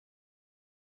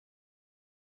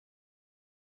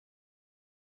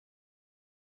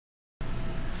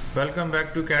Welcome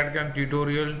back to CAD/CAM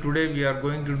tutorial. Today we are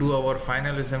going to do our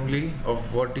final assembly of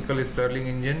vertical Stirling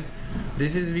engine.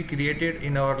 This is we created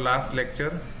in our last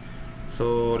lecture.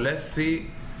 So let's see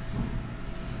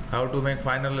how to make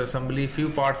final assembly. Few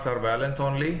parts are balance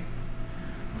only.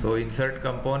 So insert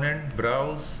component,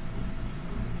 browse,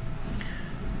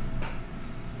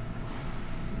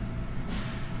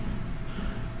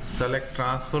 select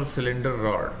transfer cylinder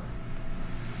rod,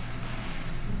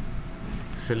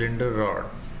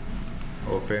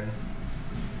 open.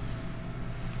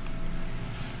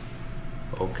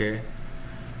 Okay,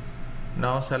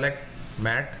 now select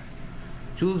mat,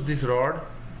 choose this rod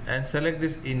and select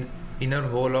this inner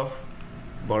hole of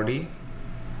body.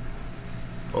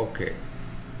 Okay,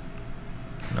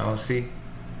 now see.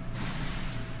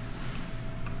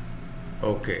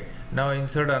 Okay, now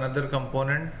insert another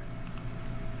component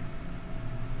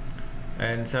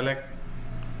and select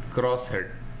cross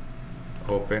head,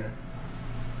 open.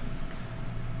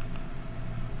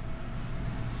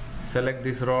 Select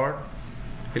this rod,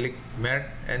 click mat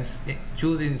and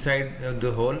choose inside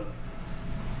the hole.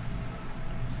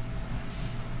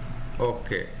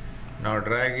 Okay, now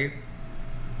drag it.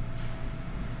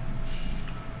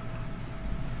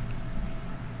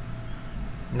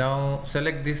 Now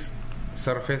select this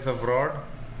surface of rod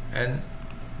and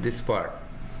this part,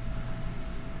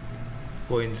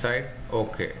 go inside.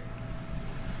 Okay,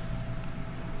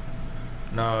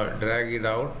 now drag it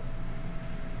out.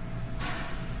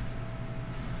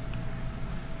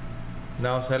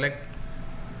 Now select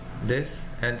this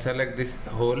and select this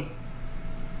hole.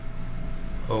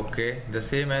 Okay, the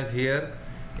same as here,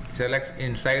 select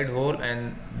inside hole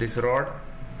and this rod.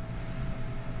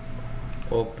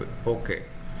 Okay,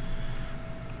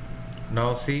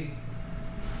 now see,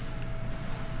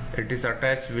 it is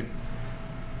attached with,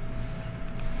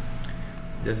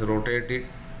 just rotate it,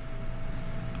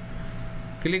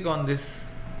 click on this,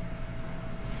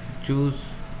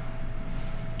 choose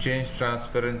change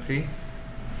transparency.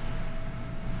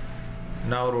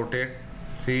 Now rotate,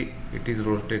 see it is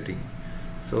rotating.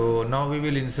 So now we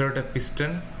will insert a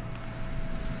piston.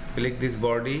 Click this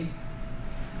body,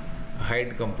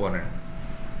 hide component,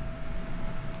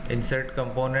 insert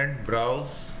component,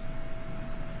 browse,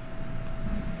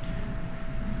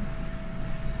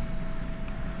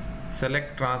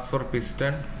 select transfer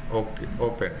piston. Okay,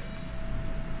 open.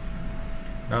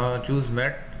 Now choose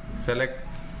mat, select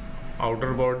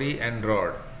outer body and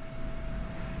rod.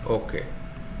 Okay,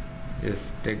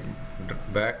 just take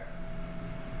back.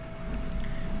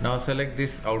 Now select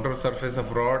this outer surface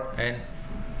of rod and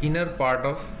inner part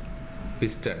of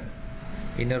piston,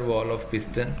 inner wall of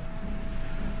piston.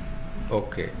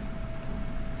 Okay,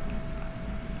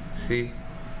 see,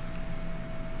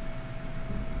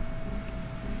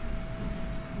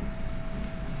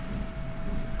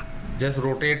 just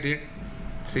rotate it.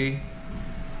 See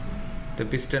the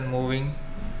piston moving.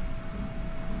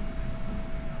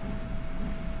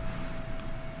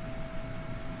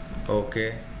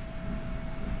 Okay,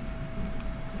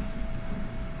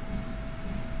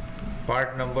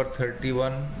 part number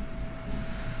 31,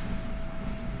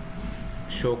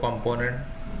 show component,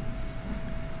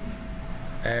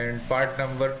 and part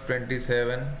number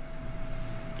 27,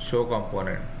 show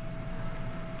component.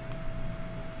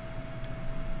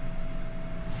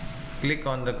 Click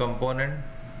on the component,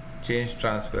 change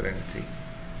transparency.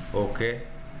 Okay,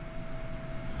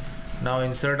 now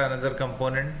insert another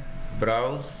component,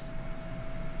 browse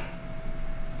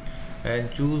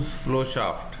and choose flow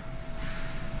shaft,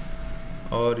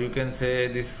 or you can say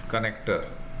this connector.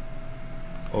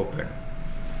 Open.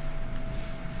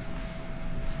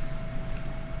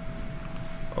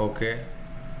 Okay,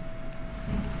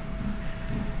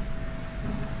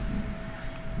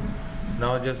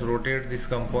 now just rotate this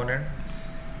component.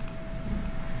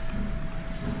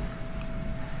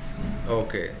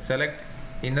 Okay, select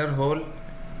inner hole,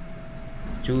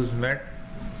 choose mat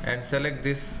and select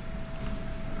this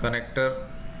connector.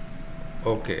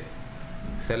 Okay,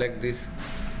 select this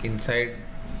inside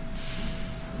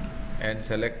and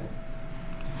select.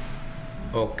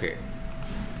 Okay,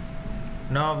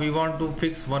 now we want to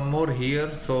fix one more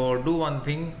here. So do one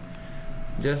thing,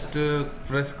 just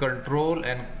press Ctrl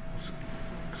and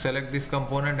select this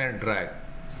component and drag.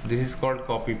 This is called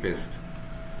copy paste.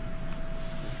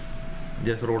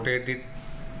 Just rotate it,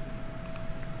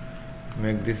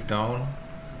 make this down,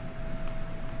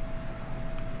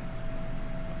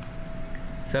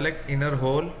 select inner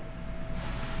hole,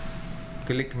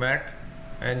 click mat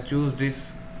and choose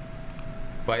this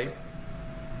pipe.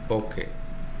 Okay,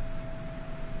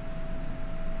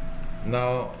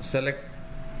 now select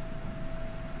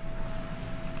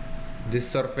this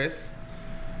surface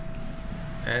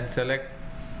and select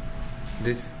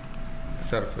this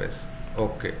surface.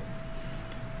 Okay,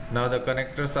 now the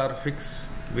connectors are fixed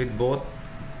with both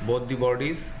the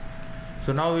bodies.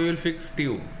 So now we will fix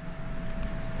tube.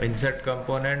 Insert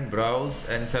component, browse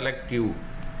and select tube.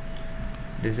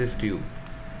 This is tube.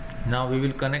 Now we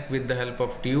will connect with the help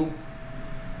of tube.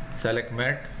 Select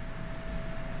mat,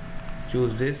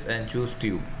 choose this and choose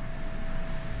tube.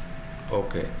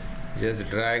 Okay, just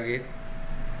drag it.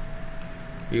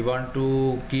 We want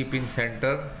to keep in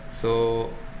center,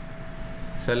 so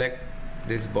select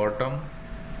this bottom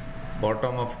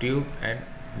of tube and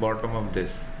bottom of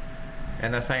this,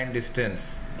 and assign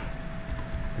distance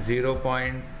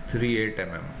 0.38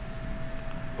 mm.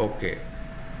 Okay.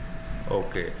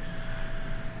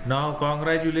 Now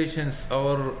congratulations,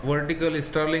 our vertical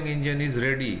Stirling engine is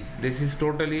ready. This is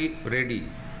totally ready.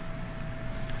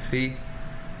 See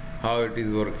how it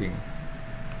is working.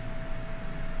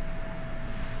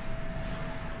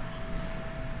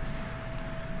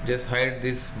 Just hide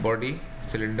this body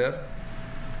cylinder,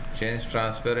 change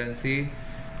transparency,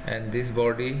 and this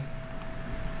body.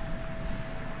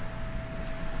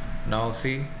 Now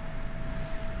see,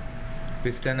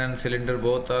 piston and cylinder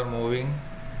both are moving.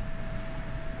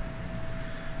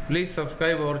 Please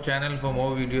subscribe our channel for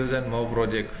more videos and more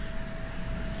projects.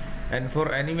 And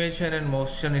for animation and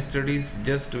motion studies,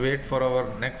 just wait for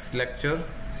our next lecture.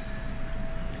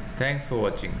 Thanks for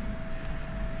watching.